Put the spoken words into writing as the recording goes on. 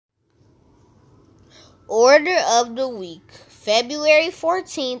Order of the week, February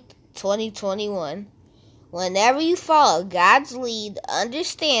 14th, 2021. Whenever you follow God's lead,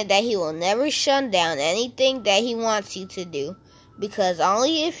 understand that He will never shun down anything that He wants you to do, because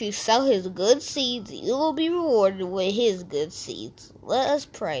only if you sow His good seeds, you will be rewarded with His good seeds. Let us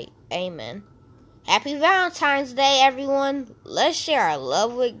pray. Amen. Happy Valentine's Day, everyone. Let's share our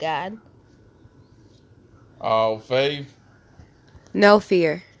love with God. All faith, no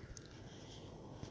fear.